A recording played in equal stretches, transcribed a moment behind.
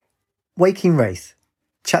Waking Wraith,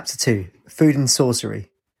 Chapter 2, Food and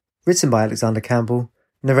Sorcery, written by Alexander Campbell,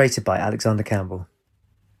 narrated by Alexander Campbell.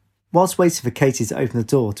 Whilst waiting for Katie to open the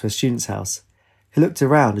door to a student's house, he looked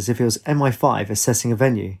around as if it was MI5 assessing a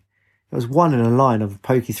venue. It was one in a line of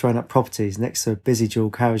pokey thrown up properties next to a busy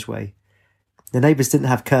dual carriageway. The neighbours didn't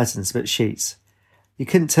have curtains but sheets. You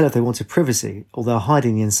couldn't tell if they wanted privacy or they were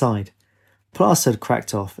hiding the inside. Plaster had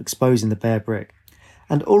cracked off, exposing the bare brick,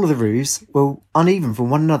 and all of the roofs were uneven from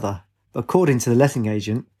one another. But according to the letting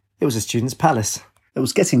agent, it was a student's palace. It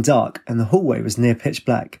was getting dark and the hallway was near pitch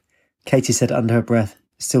black. Katie said under her breath,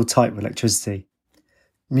 still tight with electricity.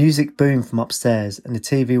 Music boomed from upstairs and the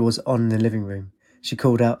TV was on in the living room. She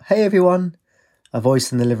called out, "Hey everyone!" A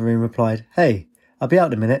voice in the living room replied, "Hey, I'll be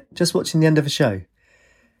out in a minute, just watching the end of a show."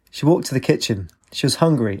 She walked to the kitchen. She was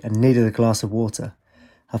hungry and needed a glass of water.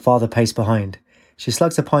 Her father paced behind. She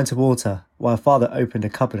slugged a pint of water while her father opened a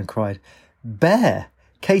cupboard and cried, "Bear!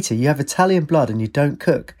 Katie, you have Italian blood and you don't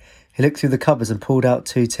cook." He looked through the cupboards and pulled out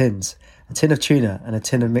 2 tins, a tin of tuna and a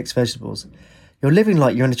tin of mixed vegetables. "You're living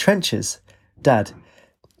like you're in the trenches." "Dad,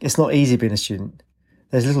 it's not easy being a student.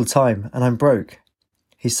 There's little time and I'm broke."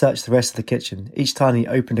 He searched the rest of the kitchen. Each time he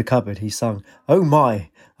opened a cupboard, he sung, "Oh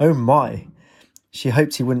my, oh my." She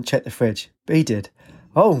hoped he wouldn't check the fridge, but he did.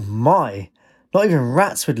 "Oh my, not even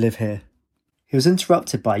rats would live here." He was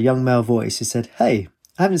interrupted by a young male voice who said, "Hey,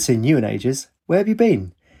 I haven't seen you in ages. Where have you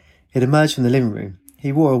been?" He had emerged from the living room.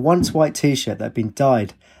 He wore a once white t-shirt that had been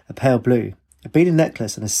dyed a pale blue, a beaded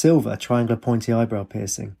necklace and a silver triangular pointy eyebrow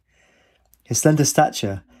piercing. His slender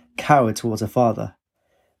stature cowered towards her father.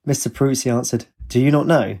 Mr. Peruzzi answered, "Do you not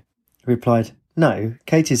know?" He replied, "No,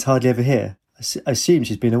 Katie's hardly ever here. I assume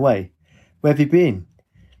she's been away." "Where have you been?"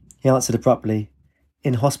 He answered abruptly,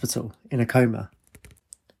 "In hospital, in a coma."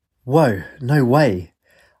 "Whoa, no way.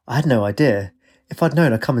 I had no idea. If I'd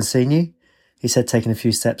known, I'd come and seen you," he said, taking a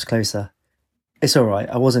few steps closer. "It's all right.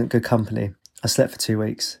 I wasn't good company. I slept for 2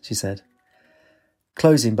 weeks," she said.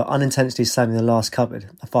 Closing but unintentionally slamming the last cupboard,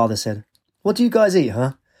 her father said, "What do you guys eat,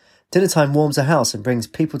 huh? Dinner time warms a house and brings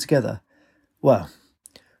people together. Well,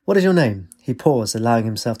 what is your name?" He paused, allowing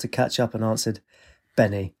himself to catch up, and answered,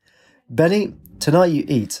 "Benny." "Benny, tonight you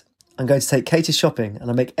eat. I'm going to take Katie shopping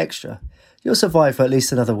and I'll make extra. You'll survive for at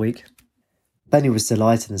least another week." Benny was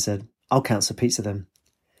delighted and said, "I'll cancel pizza then."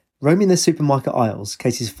 Roaming the supermarket aisles,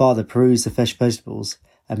 Katie's father perused the fresh vegetables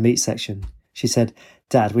and meat section. She said,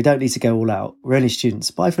 "Dad, we don't need to go all out. We're only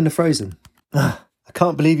students. Buy from the frozen." "Ugh, I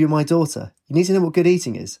can't believe you're my daughter. You need to know what good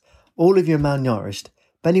eating is. All of you are malnourished."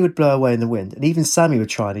 Benny would blow away in the wind, and even Sammy would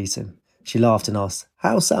try and eat him. She laughed and asked,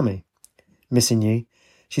 "How's Sammy?" "Missing you.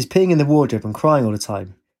 She's peeing in the wardrobe and crying all the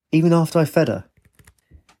time, even after I fed her."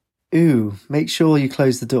 "Ooh, make sure you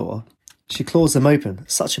close the door." She claws them open.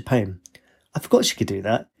 Such a pain. "I forgot she could do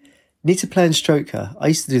that. Need to play and stroke her. I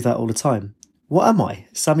used to do that all the time." "What am I?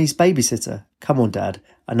 Sammy's babysitter?" "Come on, Dad.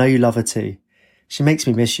 I know you love her too. She makes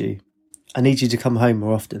me miss you. I need you to come home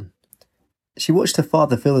more often." She watched her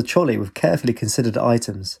father fill the trolley with carefully considered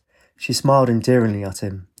items. She smiled endearingly at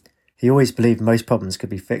him. He always believed most problems could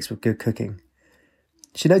be fixed with good cooking.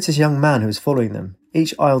 She noticed a young man who was following them.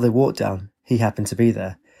 Each aisle they walked down, he happened to be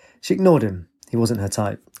there. She ignored him. He wasn't her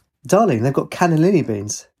type. "Darling, they've got cannellini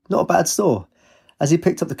beans. Not a bad store." As he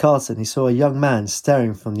picked up the carton, he saw a young man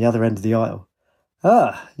staring from the other end of the aisle.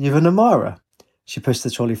 "Ah, you've an admirer." She pushed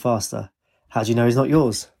the trolley faster. "How do you know he's not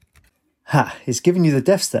yours?" "Ha, he's giving you the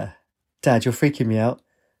death stare." "Dad, you're freaking me out."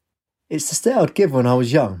 "It's the stare I'd give when I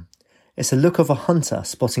was young. It's the look of a hunter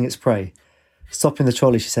spotting its prey." Stopping the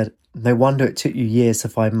trolley, she said, "No wonder it took you years to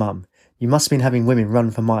find Mum. You must have been having women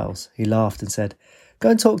run for miles." He laughed and said,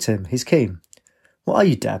 "Go and talk to him. He's keen." "What are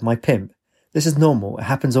you, Dad, my pimp? This is normal. It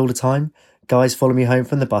happens all the time. Guys follow me home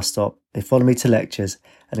from the bus stop. They follow me to lectures.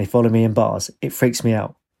 And they follow me in bars. It freaks me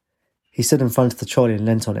out." He stood in front of the trolley and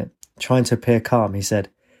leant on it. Trying to appear calm, he said,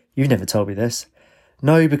 "You've never told me this."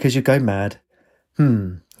 "No, because you go mad."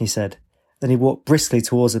 He said. Then he walked briskly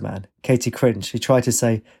towards the man. Katie cringed. She tried to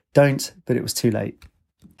say, "Don't," but it was too late.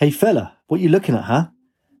 "Hey fella, what you looking at, huh?"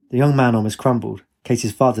 The young man almost crumbled.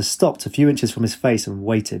 Katie's father stopped a few inches from his face and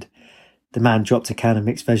waited. The man dropped a can of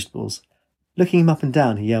mixed vegetables. Looking him up and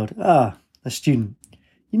down, he yelled, "Ah, a student.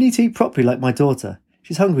 You need to eat properly like my daughter.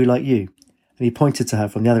 She's hungry like you." And he pointed to her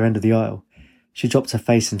from the other end of the aisle. She dropped her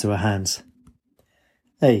face into her hands.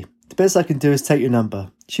 "Hey, the best I can do is take your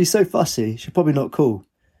number. She's so fussy, she'll probably not call.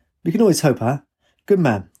 We can always hope, huh? Good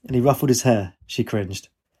man." And he ruffled his hair. She cringed.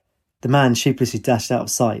 The man sheepishly dashed out of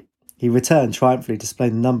sight. He returned triumphantly,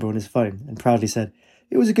 displaying the number on his phone, and proudly said,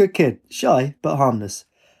 "It was a good kid. Shy, but harmless.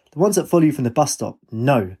 The ones that follow you from the bus stop.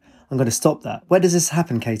 No, I'm going to stop that. Where does this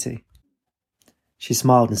happen, Katie?" She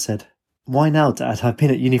smiled and said, Why now, Dad? I've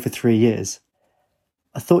been at uni for 3 years.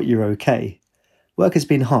 I thought you were okay. Work has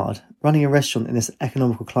been hard. Running a restaurant in this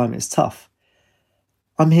economical climate is tough.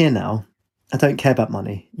 I'm here now. I don't care about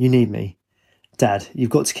money. You need me. Dad, you've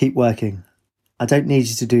got to keep working. I don't need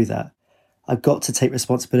you to do that. I've got to take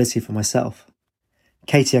responsibility for myself.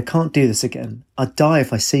 Katie, I can't do this again. I'd die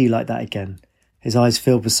if I see you like that again. His eyes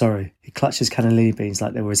filled with sorrow. He clutched his cannellini beans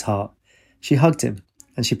like they were his heart. She hugged him,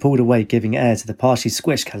 and she pulled away, giving air to the partially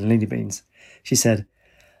squished cannellini beans. She said,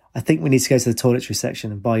 I think we need to go to the toiletry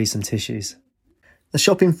section and buy you some tissues. The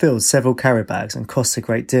shopping filled several carry bags and cost a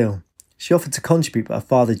great deal. She offered to contribute, but her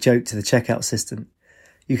father joked to the checkout assistant.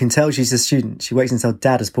 You can tell she's a student. She waits until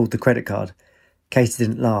Dad has pulled the credit card. Katie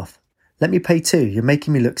didn't laugh. Let me pay too. You're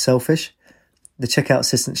making me look selfish. The checkout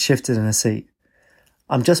assistant shifted in her seat.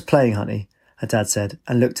 I'm just playing, honey, her dad said,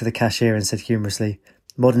 and looked to the cashier and said humorously,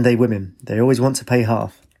 modern day women, they always want to pay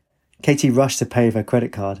half. Katie rushed to pay with her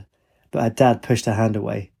credit card, but her dad pushed her hand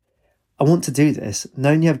away. I want to do this.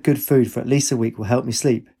 Knowing you have good food for at least a week will help me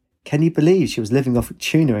sleep. Can you believe she was living off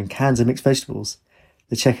tuna and cans of mixed vegetables?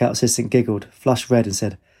 The checkout assistant giggled, flushed red and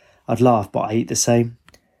said, I'd laugh, but I eat the same.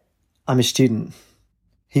 I'm a student.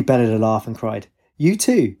 He bellowed a laugh and cried, You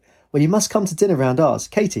too? Well, you must come to dinner round ours.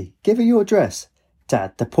 Katie, give her your address.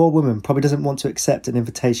 Dad, the poor woman probably doesn't want to accept an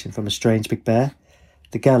invitation from a strange big bear.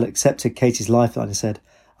 The girl accepted Katie's lifeline and said,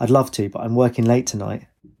 I'd love to, but I'm working late tonight.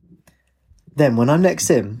 Then, when I'm next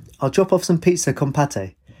in, I'll drop off some pizza con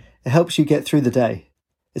pate. It helps you get through the day.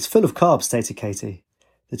 It's full of carbs, stated Katie.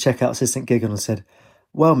 The checkout assistant giggled and said,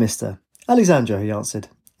 Well, mister. Alexandra, he answered,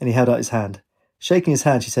 and he held out his hand. Shaking his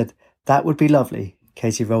hand, she said, That would be lovely.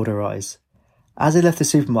 Katie rolled her eyes. As they left the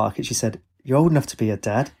supermarket, she said, You're old enough to be a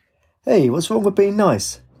dad. Hey, what's wrong with being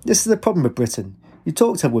nice? This is the problem with Britain. You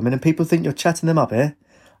talk to women and people think you're chatting them up here.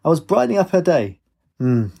 I was brightening up her day.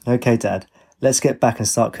 Okay, Dad. Let's get back and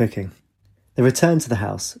start cooking. They returned to the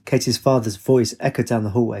house. Katie's father's voice echoed down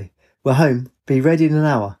the hallway. We're home. Be ready in an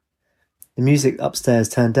hour. The music upstairs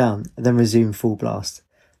turned down and then resumed full blast.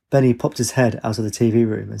 Benny popped his head out of the TV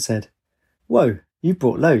room and said, Whoa, you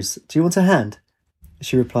brought loads. Do you want a hand?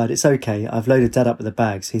 She replied, It's okay. I've loaded Dad up with the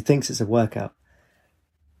bags. He thinks it's a workout.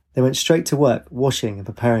 They went straight to work, washing and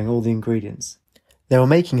preparing all the ingredients. They were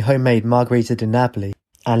making homemade margherita di Napoli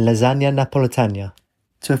and lasagna napolitana.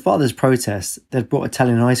 To her father's protest, they'd brought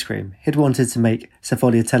Italian ice cream. He'd wanted to make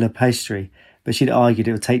sfogliatella pastry, but she'd argued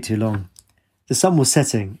it would take too long. The sun was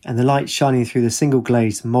setting, and the light shining through the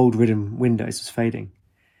single-glazed, mould-ridden windows was fading.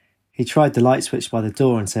 He tried the light switch by the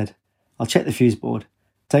door and said, I'll check the fuse board.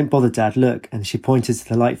 Don't bother, Dad, look, and she pointed to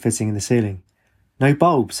the light fitting in the ceiling. No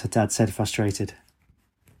bulbs, her dad said, frustrated.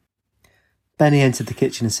 Benny entered the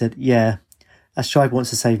kitchen and said, Yeah, Astride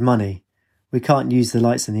wants to save money. We can't use the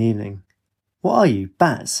lights in the evening. What are you,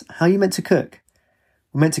 bats? How are you meant to cook?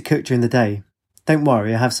 We're meant to cook during the day. Don't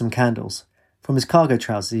worry, I have some candles. From his cargo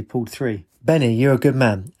trousers he pulled 3. Benny, you're a good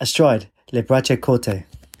man. Astride, le braccia corte.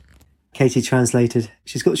 Katie translated,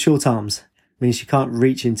 She's got short arms, meaning she can't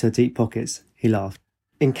reach into her deep pockets. He laughed.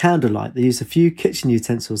 In candlelight, they used a few kitchen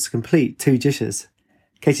utensils to complete 2 dishes.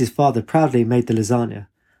 Katie's father proudly made the lasagna,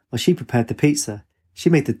 while she prepared the pizza.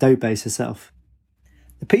 She made the dough base herself.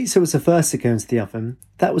 The pizza was the first to go into the oven.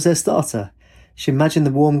 That was their starter. She imagined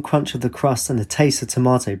the warm crunch of the crust and the taste of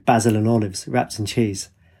tomato, basil and olives wrapped in cheese.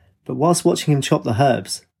 But whilst watching him chop the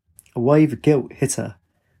herbs, a wave of guilt hit her.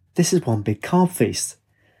 This is one big carb feast.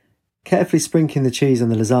 Carefully sprinkling the cheese on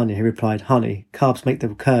the lasagna, he replied, Honey, carbs make the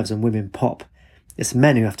curves on women pop. It's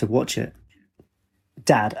men who have to watch it.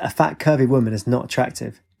 Dad, a fat, curvy woman is not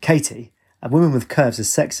attractive. Katie, a woman with curves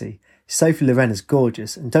is sexy. Sophie Loren is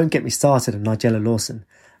gorgeous. And don't get me started on Nigella Lawson.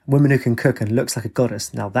 A woman who can cook and looks like a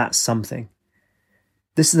goddess. Now that's something.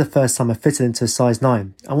 This is the first time I fitted into a size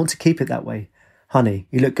 9. I want to keep it that way. Honey,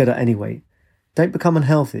 you look good at any weight. Don't become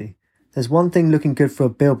unhealthy. There's one thing looking good for a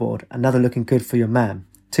billboard, another looking good for your man.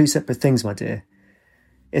 2 separate things, my dear.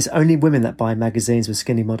 It's only women that buy magazines with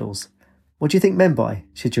skinny models. What do you think men buy?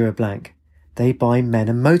 She drew a blank. They buy men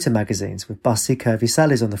and motor magazines with busty, curvy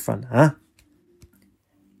Sallys on the front, huh?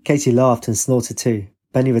 Katie laughed and snorted too.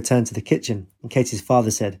 Benny returned to the kitchen, and Katie's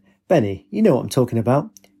father said, Benny, you know what I'm talking about.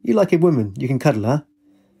 You like a woman, you can cuddle her.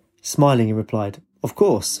 Smiling, he replied, Of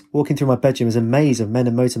course. Walking through my bedroom is a maze of men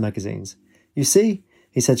and motor magazines. You see?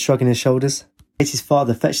 He said, shrugging his shoulders. Katie's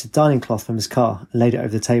father fetched the dining cloth from his car and laid it over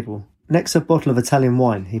the table. Next to a bottle of Italian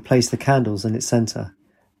wine, he placed the candles in its centre.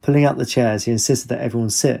 Pulling out the chairs, he insisted that everyone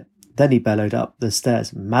sit. Then he bellowed up the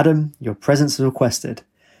stairs, Madam, your presence is requested.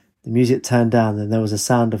 The music turned down and there was a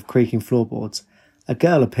sound of creaking floorboards. A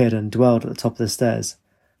girl appeared and dwelled at the top of the stairs.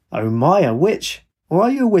 Oh my, a witch! Or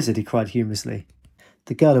are you a wizard? He cried humorously.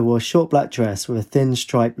 The girl who wore a short black dress with a thin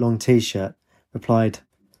striped long t-shirt replied,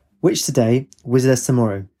 "Witch today, wizardess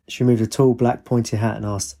tomorrow." She removed a tall black pointy hat and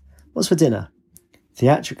asked, "What's for dinner?"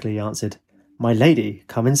 Theatrically, he answered, "My lady,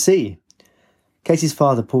 come and see." Katie's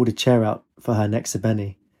father pulled a chair out for her next to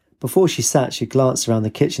Benny. Before she sat, she glanced around the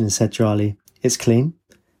kitchen and said dryly, "It's clean."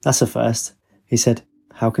 "That's a first." He said,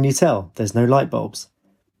 "How can you tell? There's no light bulbs."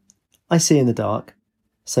 "I see in the dark."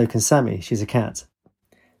 "So can Sammy, she's a cat."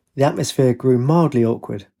 The atmosphere grew mildly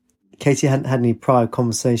awkward. Katie hadn't had any prior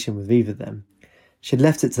conversation with either of them. She had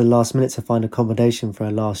left it to the last minute to find accommodation for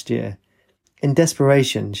her last year. In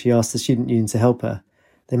desperation, she asked the student union to help her.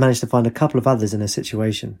 They managed to find a couple of others in her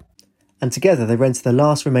situation. And together they rented the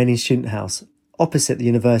last remaining student house, opposite the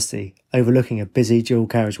university, overlooking a busy dual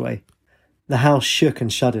carriageway. The house shook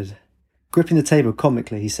and shuddered. Gripping the table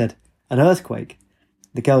comically, he said, "An earthquake?"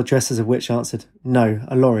 The girl dressed as a witch answered, "No,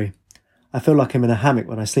 a lorry. I feel like I'm in a hammock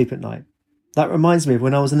when I sleep at night. That reminds me of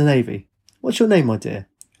when I was in the Navy. What's your name, my dear?"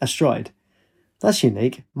 "Astride." "That's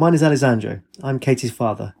unique. Mine is Alessandro. I'm Katie's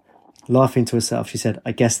father." Laughing to herself, she said,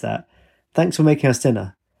 "I guessed that. Thanks for making us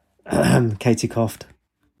dinner." Katie coughed.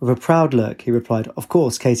 With a proud look, he replied, "Of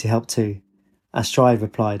course, Katie helped too." Astride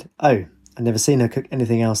replied, "Oh, I've never seen her cook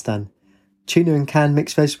anything else than tuna and canned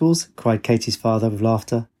mixed vegetables," cried Katie's father with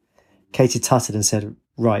laughter. Katie tutted and said,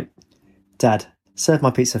 "Right. Dad, serve my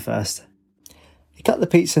pizza first." He cut the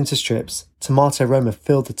pizza into strips. Tomato aroma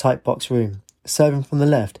filled the tight box room. Serving from the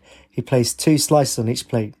left, he placed 2 slices on each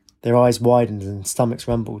plate. Their eyes widened and stomachs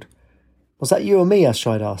rumbled. "Was that you or me?"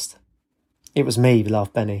 Astride asked. "It was me,"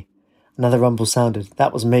 laughed Benny. Another rumble sounded.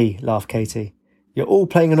 "That was me," laughed Katie. "You're all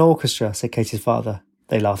playing an orchestra," said Katie's father.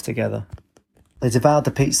 They laughed together. They devoured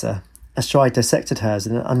the pizza. Astride dissected hers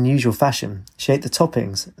in an unusual fashion. She ate the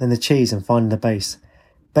toppings, then the cheese and finally the base.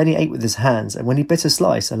 Benny ate with his hands, and when he bit a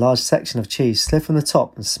slice, a large section of cheese slid from the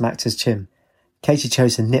top and smacked his chin. Katie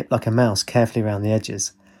chose to nip like a mouse carefully around the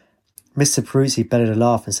edges. Mr. Peruzzi bellied a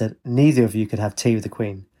laugh and said, "Neither of you could have tea with the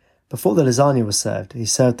Queen." Before the lasagna was served, he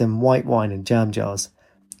served them white wine in jam jars,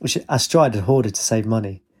 which Astride had hoarded to save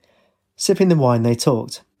money. Sipping the wine, they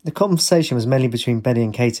talked. The conversation was mainly between Benny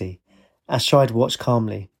and Katie. Astride watched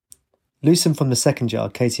calmly. Loosened from the second jar,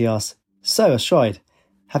 Katie asked, "So, Astride,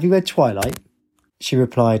 have you read Twilight?" She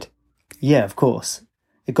replied, "Yeah, of course.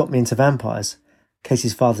 It got me into vampires."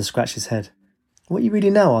 Katie's father scratched his head. "What are you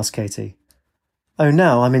reading now?" asked Katie. "Oh,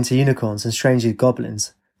 now I'm into unicorns and strangely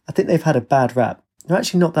goblins. I think they've had a bad rap. They're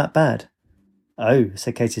actually not that bad." "Oh,"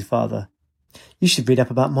 said Katie's father. "You should read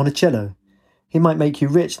up about Monticello. He might make you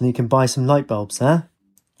rich and you can buy some light bulbs, huh?"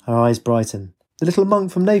 Her eyes brightened. "The little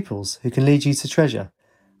monk from Naples who can lead you to treasure.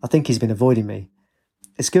 I think he's been avoiding me.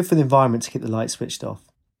 It's good for the environment to keep the light switched off."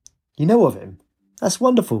 "You know of him?" "That's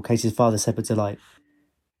wonderful," Katie's father said with delight.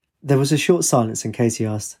 There was a short silence and Katie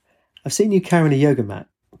asked, "I've seen you carrying a yoga mat.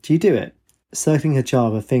 Do you do it?" Circling her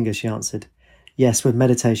jar with her finger, she answered, "Yes, with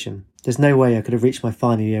meditation. There's no way I could have reached my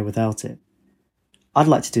final year without it." "I'd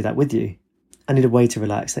like to do that with you. I need a way to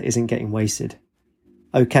relax that isn't getting wasted."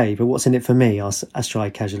 "Okay, but what's in it for me?" asked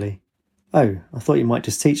Astride casually. "Oh, I thought you might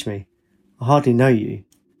just teach me. I hardly know you.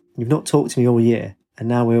 You've not talked to me all year, and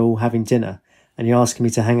now we're all having dinner, and you're asking me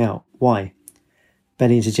to hang out. Why?"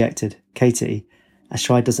 Benny interjected, "Katie,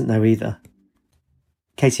 Astride doesn't know either."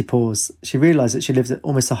 Katie paused. She realised that she lived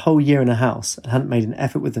almost a whole year in a house and hadn't made an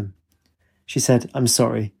effort with them. She said, "I'm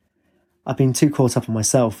sorry. I've been too caught up on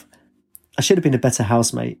myself. I should have been a better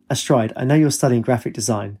housemate. Astride, I know you're studying graphic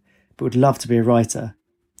design, but would love to be a writer.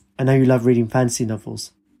 I know you love reading fantasy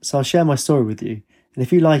novels, so I'll share my story with you, and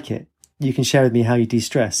if you like it, you can share with me how you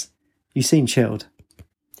de-stress. You seem chilled."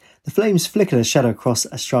 The flames flickered a shadow across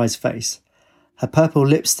Astride's face. Her purple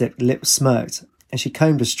lipstick lips smirked, and she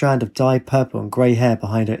combed a strand of dyed purple and grey hair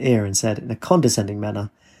behind her ear and said, in a condescending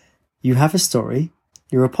manner, "You have a story?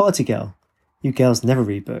 You're a party girl. You girls never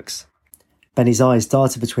read books." Benny's eyes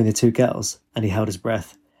darted between the two girls, and he held his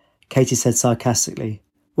breath. Katie said sarcastically,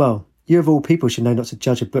 "Well, you of all people should know not to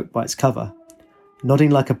judge a book by its cover." Nodding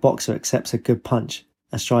like a boxer accepts a good punch,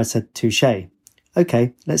 Astride said, "Touché.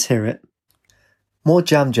 Okay, let's hear it." More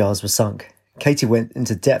jam jars were sunk. Katie went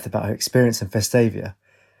into depth about her experience in Festavia.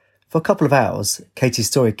 For a couple of hours, Katie's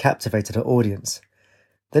story captivated her audience.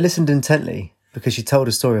 They listened intently because she told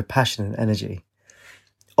a story of passion and energy.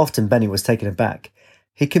 Often Benny was taken aback.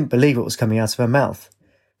 He couldn't believe what was coming out of her mouth.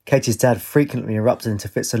 Katie's dad frequently erupted into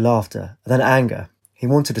fits of laughter and then anger. He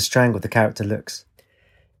wanted to strangle the character looks.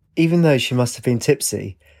 Even though she must have been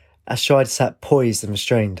tipsy, Astride sat poised and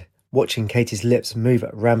restrained, watching Katie's lips move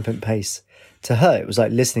at a rampant pace. To her, it was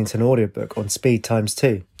like listening to an audiobook on speed times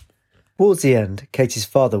 2. Towards the end, Katie's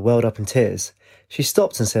father welled up in tears. She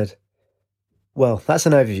stopped and said, "Well, that's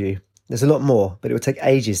an overview. There's a lot more, but it would take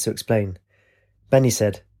ages to explain. Benny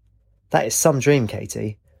said, "That is some dream,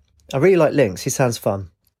 Katie. I really like Lynx, he sounds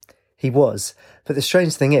fun." He was, but the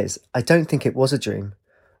strange thing is, I don't think it was a dream.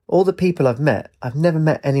 All the people I've met, I've never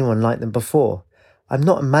met anyone like them before. I'm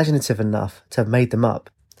not imaginative enough to have made them up.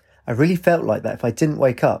 I really felt like that if I didn't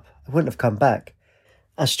wake up, I wouldn't have come back.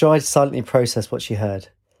 Astride silently processed what she heard.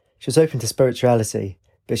 She was open to spirituality,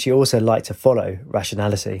 but she also liked to follow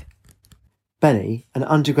rationality. Benny, an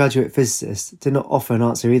undergraduate physicist, did not offer an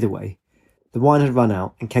answer either way. The wine had run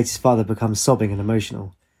out, and Katie's father had become sobbing and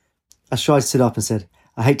emotional. Astride stood up and said,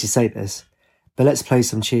 "I hate to say this, but let's play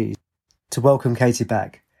some cheese," to welcome Katie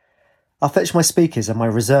back. "I'll fetch my speakers and my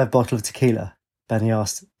reserve bottle of tequila," Benny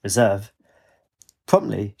asked. "Reserve?"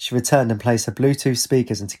 Promptly, she returned and placed her Bluetooth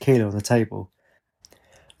speakers and tequila on the table.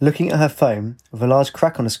 Looking at her phone, with a large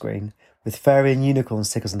crack on the screen, with fairy and unicorn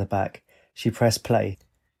stickers on the back, she pressed play.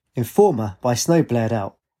 "Informer" by Snow blared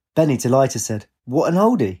out. Benny, delighted, said, "What an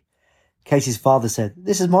oldie!" Katie's father said,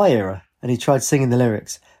 "This is my era," and he tried singing the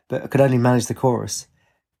lyrics, but could only manage the chorus.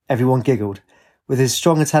 Everyone giggled. With his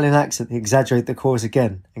strong Italian accent, he exaggerated the chorus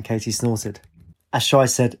again, and Katie snorted. Astride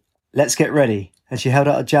said, "Let's get ready," and she held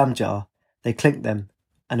out a jam jar. They clinked them,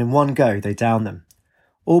 and in one go they downed them.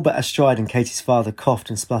 All but Astride and Katie's father coughed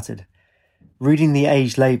and spluttered. Reading the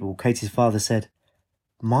age label, Katie's father said,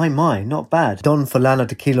 My, not bad. Don Fulano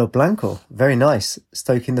Tequila Blanco. Very nice."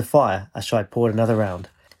 Stoking the fire, Astride poured another round.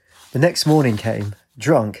 The next morning came.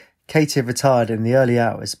 Drunk, Katie had retired in the early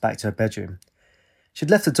hours back to her bedroom.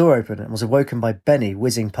 She'd left the door open and was awoken by Benny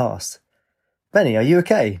whizzing past. "Benny, are you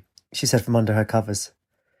okay?" she said from under her covers.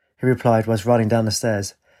 He replied whilst running down the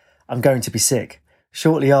stairs, "I'm going to be sick."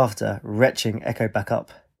 Shortly after, retching echoed back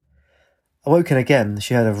up. Awoken again,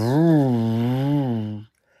 she heard a vroom.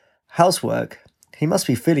 Housework. He must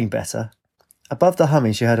be feeling better. Above the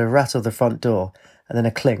humming, she heard a rattle of the front door, and then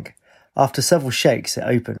a clink. After several shakes, it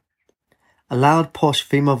opened. A loud, posh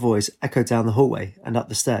female voice echoed down the hallway and up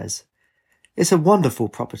the stairs. "It's a wonderful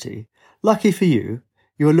property. Lucky for you,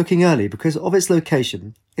 you are looking early because of its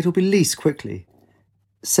location. It will be leased quickly."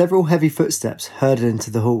 Several heavy footsteps herded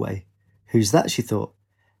into the hallway. Who's that, she thought.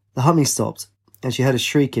 The humming stopped, and she heard a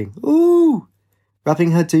shrieking, "Ooh!"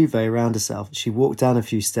 Wrapping her duvet around herself, she walked down a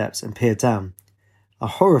few steps and peered down. A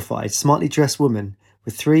horrified, smartly dressed woman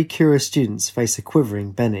with 3 curious students faced a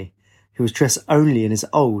quivering Benny, who was dressed only in his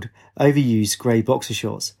old, overused grey boxer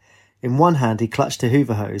shorts. In one hand he clutched a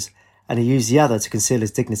hoover hose, and he used the other to conceal his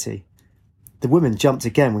dignity. The woman jumped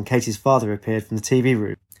again when Katie's father appeared from the TV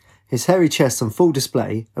room. His hairy chest on full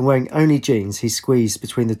display, and wearing only jeans he squeezed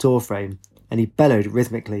between the door frame, and he bellowed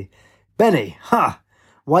rhythmically, "Benny, ha!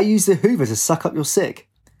 Why use the hoover to suck up your sick?"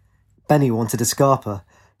 Benny wanted a scarper,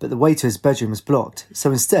 but the way to his bedroom was blocked,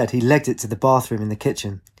 so instead he legged it to the bathroom in the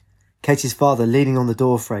kitchen. Katie's father, leaning on the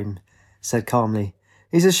door frame, said calmly,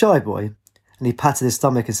 "He's a shy boy," and he patted his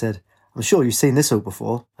stomach and said, "I'm sure you've seen this all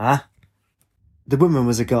before, huh?" The woman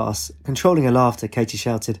was aghast. Controlling her laughter, Katie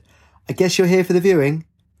shouted, "I guess you're here for the viewing?"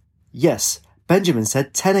 "Yes, Benjamin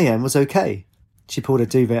said 10 a.m. was okay." She pulled her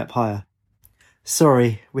duvet up higher.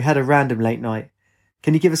 "Sorry, we had a random late night.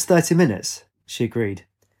 Can you give us 30 minutes? She agreed.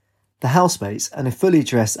 The housemates and a fully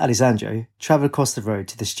dressed Alessandro travelled across the road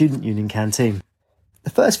to the Student Union canteen. The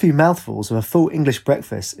first few mouthfuls of a full English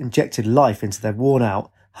breakfast injected life into their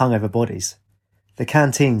worn-out, hungover bodies. The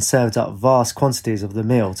canteen served up vast quantities of the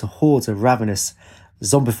meal to hordes of ravenous,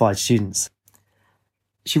 zombified students.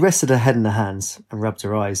 She rested her head in her hands and rubbed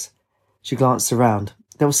her eyes. She glanced around.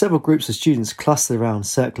 There were several groups of students clustered around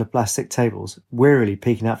circular plastic tables, wearily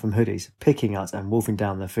peeking out from hoodies, picking at and wolfing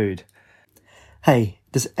down their food. "Hey,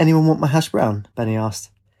 does anyone want my hash brown?" Benny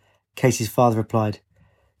asked. Katie's father replied,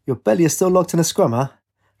 "Your belly is still locked in a scrum, huh?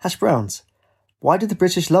 Hash browns. Why do the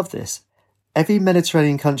British love this? Every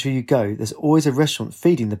Mediterranean country you go, there's always a restaurant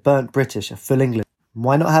feeding the burnt British a full England.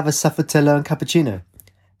 Why not have a Saffatello and cappuccino?"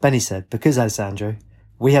 Benny said, "Because, Alessandro,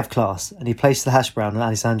 we have class," and he placed the hash brown on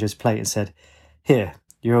Alessandro's plate and said, "Here,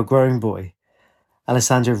 you're a growing boy."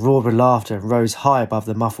 Alessandro roared with laughter and rose high above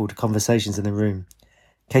the muffled conversations in the room.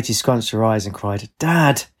 Katie scrunched her eyes and cried,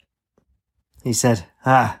 "Dad!" He said,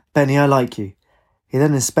 Benny, I like you." He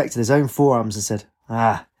then inspected his own forearms and said,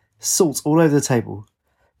 salt all over the table.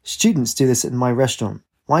 "Students do this in my restaurant.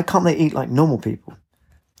 Why can't they eat like normal people?"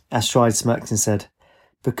 Astride smirked and said,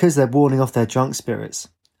 "Because they're warning off their drunk spirits."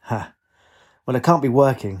 "Well, it can't be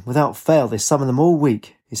working. Without fail, they summon them all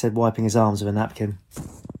week," he said, wiping his arms with a napkin.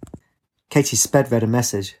 Katie sped-read a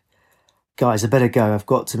message. "Guys, I better go. I've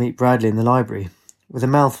got to meet Bradley in the library." With a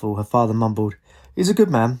mouthful, her father mumbled, "He's a good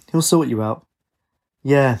man. He'll sort you out."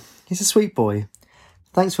 "Yeah, he's a sweet boy.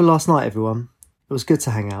 Thanks for last night, everyone. It was good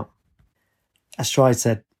to hang out." Astride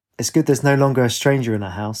said, It's good there's no longer a stranger in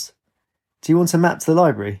our house. Do you want a map to the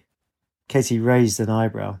library? Katie raised an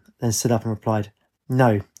eyebrow, then stood up and replied,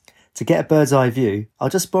 No. To get a bird's eye view, I'll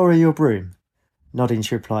just borrow your broom. Nodding,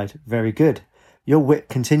 she replied, Very good. Your wit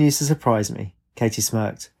continues to surprise me. Katie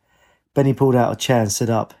smirked. Benny pulled out a chair and stood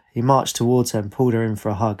up. He marched towards her and pulled her in for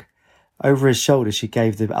a hug. Over his shoulder, she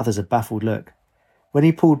gave the others a baffled look. When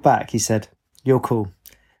he pulled back, he said, You're cool.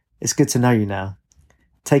 It's good to know you now.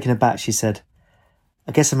 Taken aback, she said,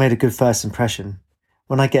 I guess I made a good first impression.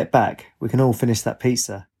 When I get back, we can all finish that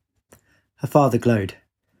pizza. Her father glowed.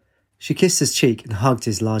 She kissed his cheek and hugged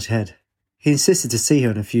his large head. He insisted to see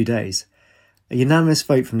her in a few days. A unanimous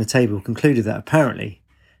vote from the table concluded that apparently,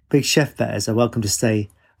 big chef betters are welcome to stay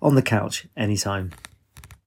on the couch anytime.